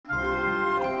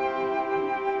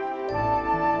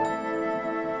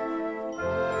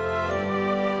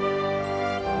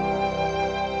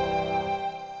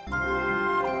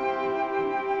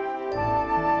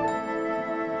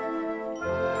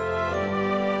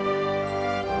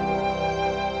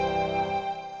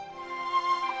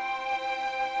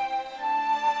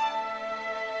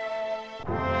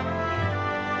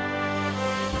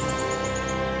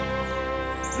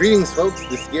Greetings folks,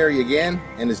 this is Gary again,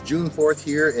 and it's June 4th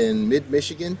here in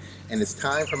mid-Michigan, and it's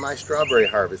time for my strawberry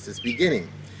harvest. It's beginning.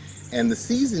 And the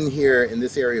season here in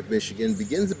this area of Michigan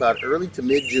begins about early to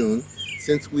mid-June.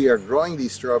 Since we are growing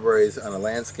these strawberries on a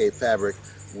landscape fabric,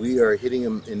 we are hitting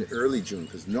them in early June,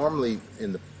 because normally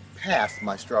in the past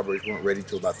my strawberries weren't ready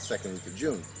till about the second week of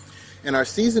June. And our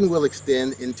season will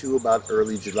extend into about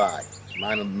early July.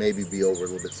 Mine will maybe be over a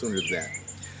little bit sooner than that.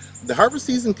 The harvest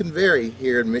season can vary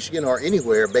here in Michigan or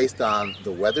anywhere based on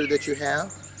the weather that you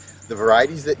have, the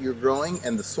varieties that you're growing,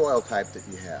 and the soil type that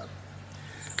you have.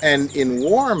 And in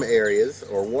warm areas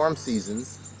or warm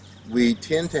seasons, we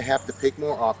tend to have to pick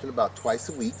more often, about twice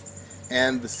a week,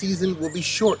 and the season will be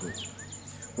shortened.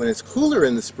 When it's cooler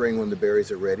in the spring when the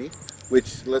berries are ready,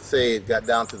 which let's say it got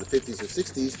down to the 50s or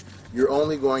 60s, you're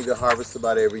only going to harvest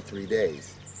about every 3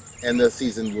 days, and the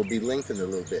season will be lengthened a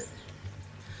little bit.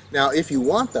 Now, if you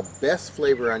want the best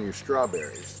flavor on your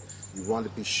strawberries, you want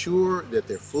to be sure that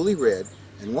they're fully red,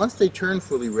 and once they turn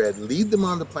fully red, leave them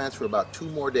on the plants for about 2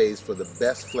 more days for the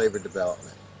best flavor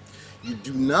development. You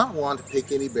do not want to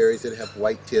pick any berries that have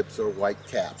white tips or white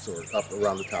caps or up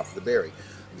around the top of the berry.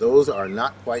 Those are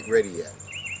not quite ready yet.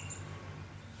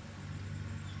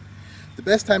 The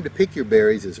best time to pick your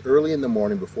berries is early in the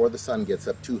morning before the sun gets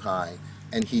up too high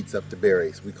and heats up the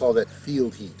berries. We call that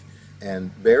field heat.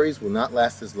 And berries will not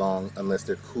last as long unless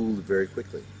they're cooled very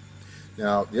quickly.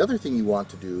 Now, the other thing you want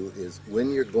to do is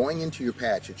when you're going into your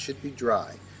patch, it should be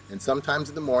dry. And sometimes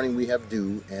in the morning we have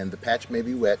dew and the patch may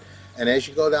be wet, and as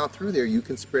you go down through there you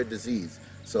can spread disease.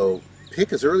 So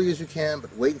pick as early as you can,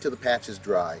 but wait until the patch is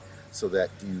dry so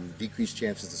that you decrease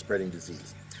chances of spreading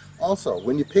disease. Also,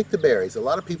 when you pick the berries, a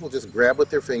lot of people just grab with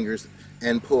their fingers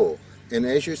and pull. And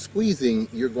as you're squeezing,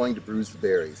 you're going to bruise the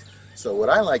berries. So what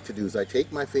I like to do is I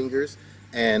take my fingers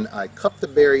and I cup the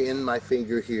berry in my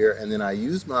finger here, and then I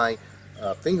use my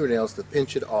fingernails to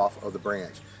pinch it off of the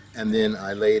branch. And then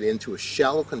I lay it into a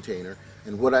shallow container,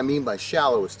 and what I mean by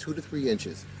shallow is 2 to 3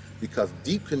 inches, because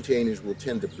deep containers will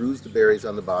tend to bruise the berries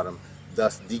on the bottom,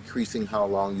 thus decreasing how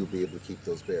long you'll be able to keep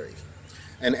those berries.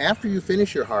 And after you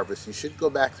finish your harvest, you should go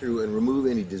back through and remove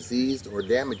any diseased or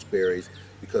damaged berries,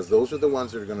 because those are the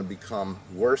ones that are going to become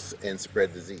worse and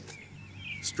spread disease.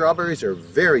 Strawberries are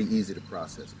very easy to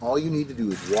process. All you need to do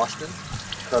is wash them,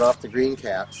 cut off the green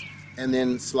caps, and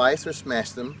then slice or smash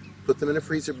them, put them in a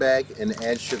freezer bag, and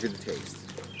add sugar to taste.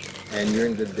 And you're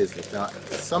in good business. Now,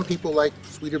 some people like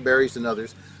sweeter berries than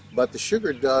others, but the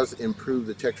sugar does improve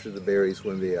the texture of the berries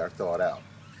when they are thawed out.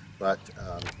 But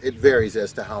it varies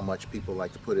as to how much people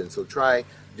like to put in. So try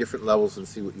different levels and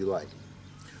see what you like.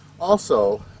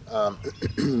 Also,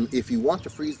 if you want to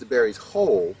freeze the berries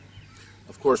whole,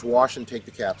 of course, wash and take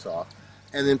the caps off,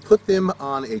 and then put them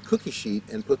on a cookie sheet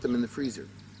and put them in the freezer.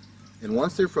 And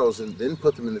once they're frozen, then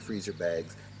put them in the freezer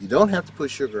bags. You don't have to put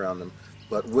sugar on them,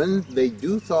 but when they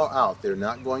do thaw out, they're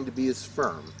not going to be as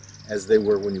firm as they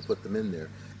were when you put them in there.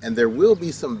 And there will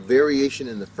be some variation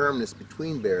in the firmness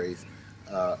between berries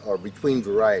or between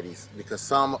varieties, because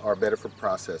some are better for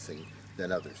processing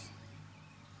than others.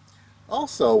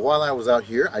 Also, while I was out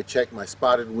here, I checked my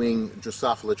spotted wing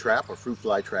Drosophila trap or fruit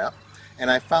fly trap, and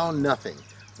I found nothing.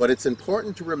 But it's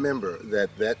important to remember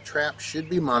that that trap should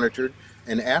be monitored,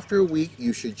 and after a week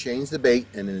you should change the bait.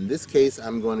 And in this case,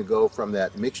 I'm going to go from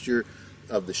that mixture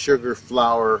of the sugar,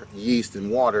 flour, yeast, and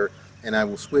water, and I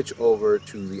will switch over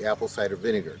to the apple cider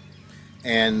vinegar.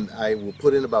 And I will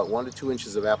put in about 1 to 2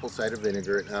 inches of apple cider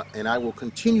vinegar, and I will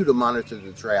continue to monitor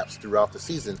the traps throughout the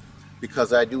season,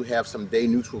 because I do have some day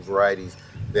neutral varieties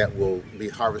that will be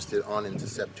harvested on into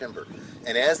September.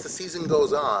 And as the season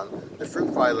goes on, the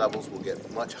fruit fly levels will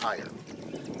get much higher.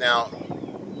 Now,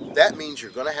 that means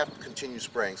you're going to have to continue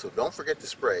spraying, so don't forget to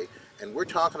spray. And we're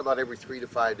talking about every 3 to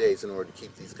 5 days in order to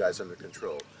keep these guys under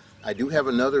control. I do have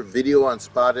another video on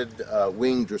spotted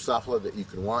wing Drosophila that you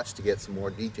can watch to get some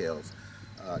more details.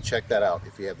 Check that out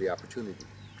if you have the opportunity.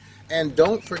 And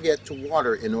don't forget to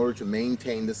water in order to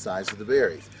maintain the size of the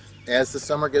berries. As the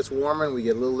summer gets warmer and we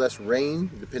get a little less rain,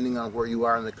 depending on where you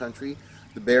are in the country,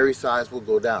 the berry size will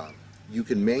go down. You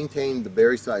can maintain the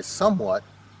berry size somewhat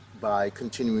by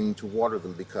continuing to water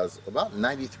them, because about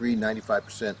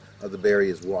 93–95% of the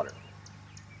berry is water.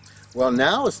 Well,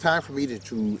 now it's time for me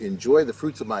to enjoy the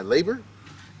fruits of my labor,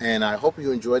 and I hope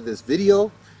you enjoyed this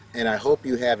video, and I hope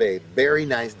you have a very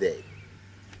nice day.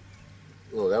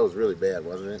 Oh, that was really bad,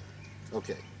 wasn't it?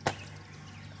 Okay.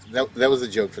 That was a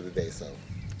joke for the day, so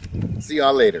see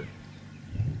y'all later.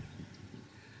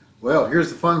 Well, here's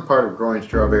the fun part of growing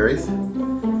strawberries.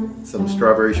 Some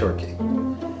strawberry shortcake.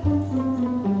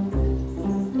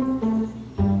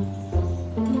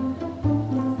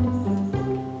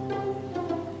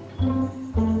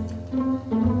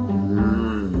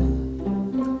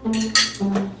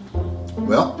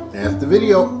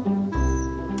 video